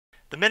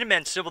The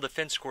Minuteman Civil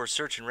Defense Corps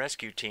search and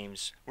rescue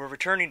teams were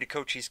returning to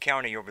Cochise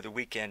County over the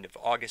weekend of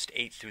August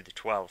 8th through the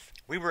 12th.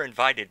 We were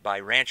invited by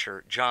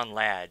rancher John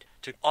Ladd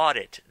to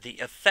audit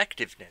the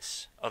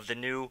effectiveness of the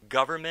new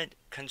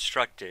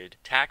government-constructed,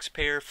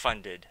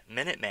 taxpayer-funded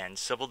Minuteman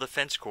Civil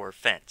Defense Corps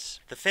fence.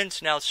 The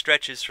fence now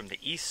stretches from the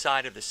east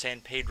side of the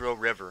San Pedro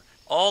River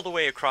all the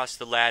way across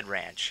the Ladd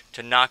Ranch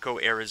to Naco,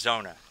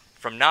 Arizona.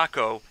 From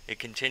Naco, it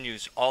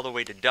continues all the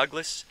way to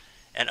Douglas,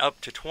 and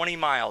up to 20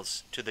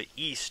 miles to the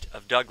east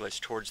of Douglas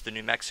towards the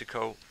New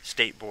Mexico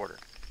state border.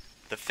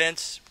 The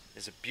fence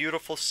is a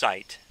beautiful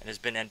sight and has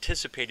been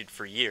anticipated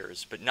for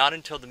years, but not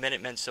until the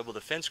Minutemen Civil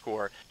Defense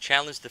Corps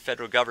challenged the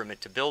federal government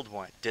to build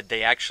one did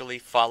they actually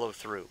follow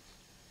through.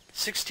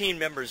 16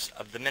 members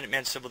of the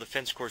Minutemen Civil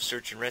Defense Corps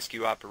search and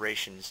rescue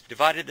operations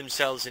divided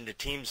themselves into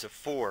teams of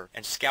 4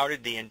 and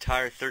scouted the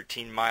entire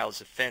 13 miles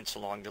of fence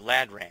along the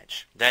Ladd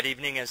Ranch. That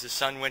evening, as the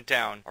sun went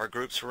down, our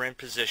groups were in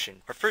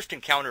position. Our first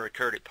encounter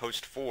occurred at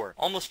Post 4,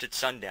 almost at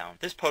sundown.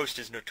 This post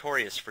is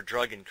notorious for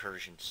drug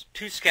incursions.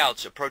 2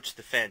 scouts approached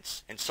the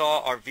fence and saw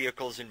our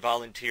vehicles and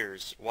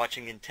volunteers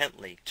watching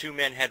intently. 2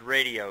 men had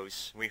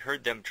radios. We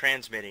heard them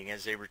transmitting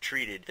as they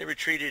retreated. They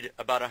retreated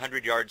about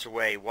 100 yards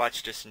away,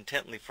 watched us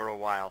intently for a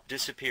while,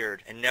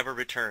 disappeared, and never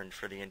returned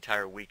for the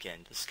entire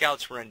weekend. The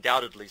scouts were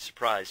undoubtedly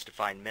surprised to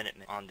find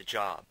Minutemen on the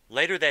job.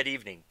 Later that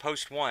evening,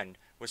 Post 1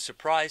 was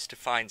surprised to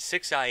find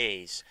 6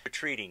 IAs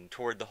retreating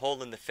toward the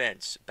hole in the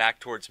fence back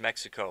towards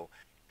Mexico.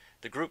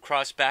 The group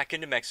crossed back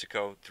into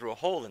Mexico through a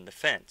hole in the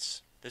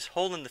fence. This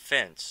hole in the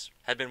fence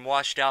had been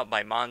washed out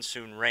by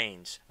monsoon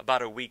rains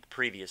about a week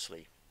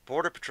previously.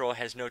 Border Patrol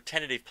has no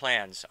tentative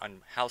plans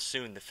on how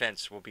soon the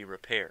fence will be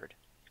repaired.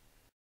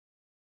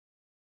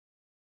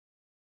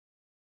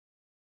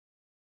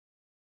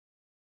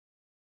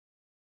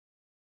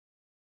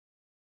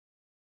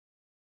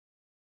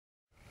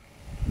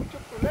 Mucho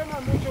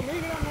problema, mucho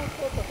migra, no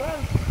puede pasar.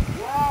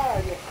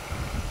 Ya,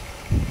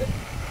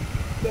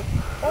 de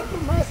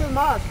otros meses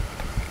más.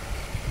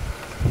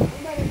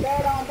 Too many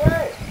bad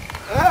hombres.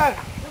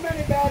 Too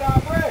many bad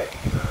hombres.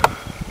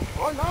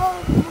 Oh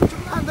no, mucho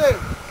grande.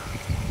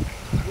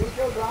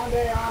 Mucho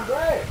grande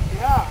hombre.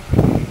 Yeah.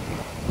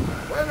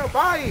 Bueno,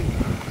 bye.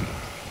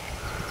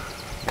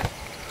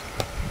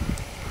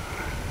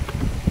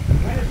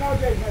 Buenas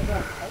noches, my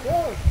friend.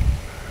 Adios.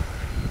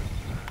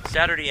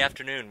 Saturday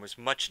afternoon was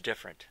much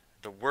different.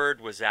 The word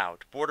was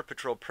out. Border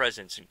Patrol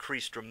presence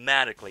increased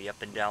dramatically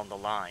up and down the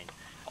line.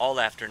 All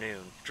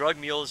afternoon, drug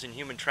mules and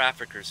human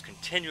traffickers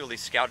continually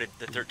scouted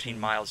the 13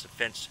 miles of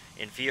fence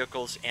in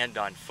vehicles and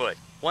on foot.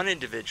 One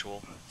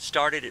individual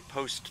started at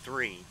Post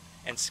 3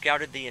 and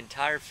scouted the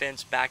entire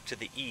fence back to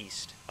the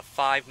east, a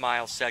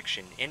 5-mile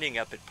section ending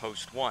up at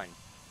Post 1,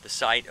 the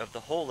site of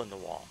the hole in the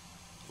wall.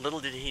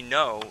 Little did he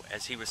know,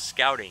 as he was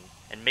scouting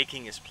and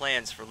making his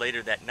plans for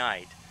later that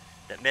night,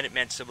 that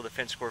Minutemen Civil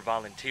Defense Corps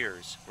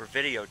volunteers were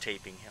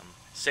videotaping him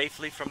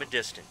safely from a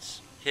distance,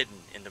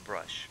 hidden in the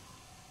brush.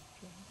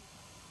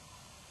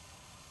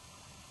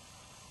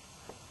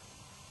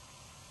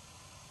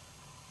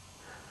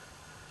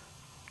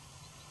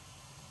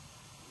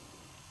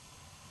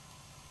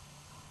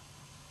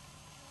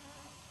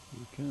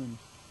 Here he comes.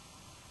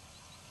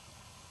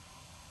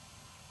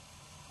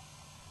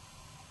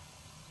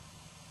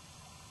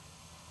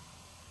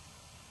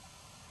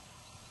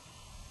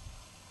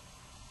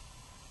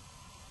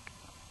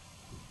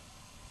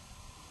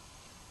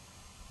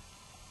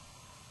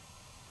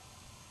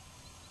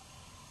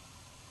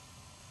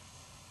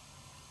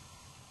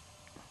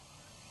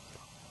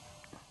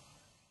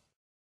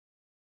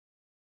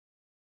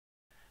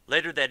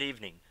 Later that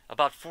evening,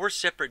 about 4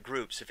 separate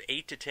groups of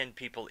 8 to 10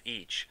 people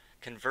each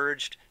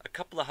converged a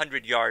couple of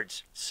 100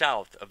 yards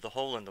south of the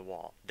hole in the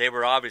wall. They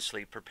were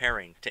obviously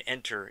preparing to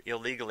enter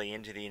illegally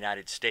into the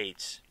United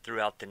States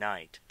throughout the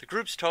night. The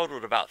groups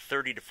totaled about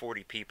 30 to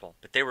 40 people,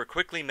 but they were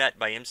quickly met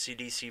by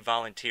MCDC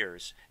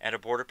volunteers and a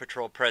Border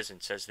Patrol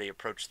presence as they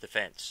approached the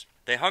fence.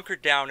 They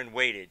hunkered down and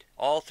waited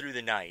all through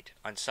the night.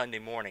 On Sunday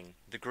morning,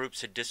 the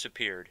groups had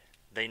disappeared.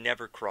 They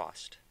never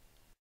crossed.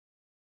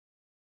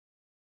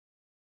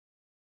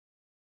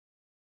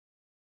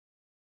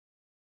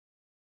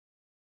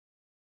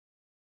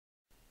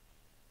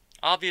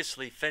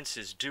 Obviously,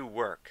 fences do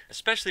work,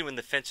 especially when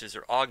the fences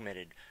are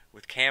augmented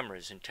with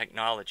cameras and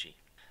technology,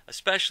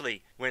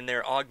 especially when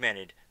they're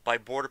augmented by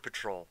Border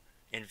Patrol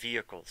in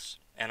vehicles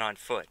and on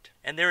foot.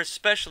 And they're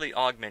especially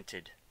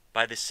augmented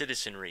by the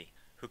citizenry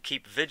who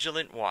keep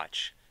vigilant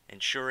watch,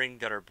 ensuring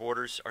that our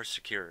borders are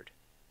secured.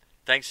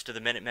 Thanks to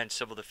the Minutemen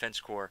Civil Defense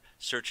Corps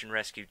Search and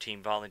Rescue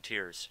Team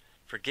volunteers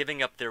for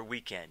giving up their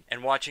weekend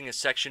and watching a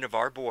section of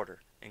our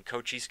border in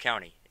Cochise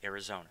County,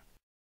 Arizona.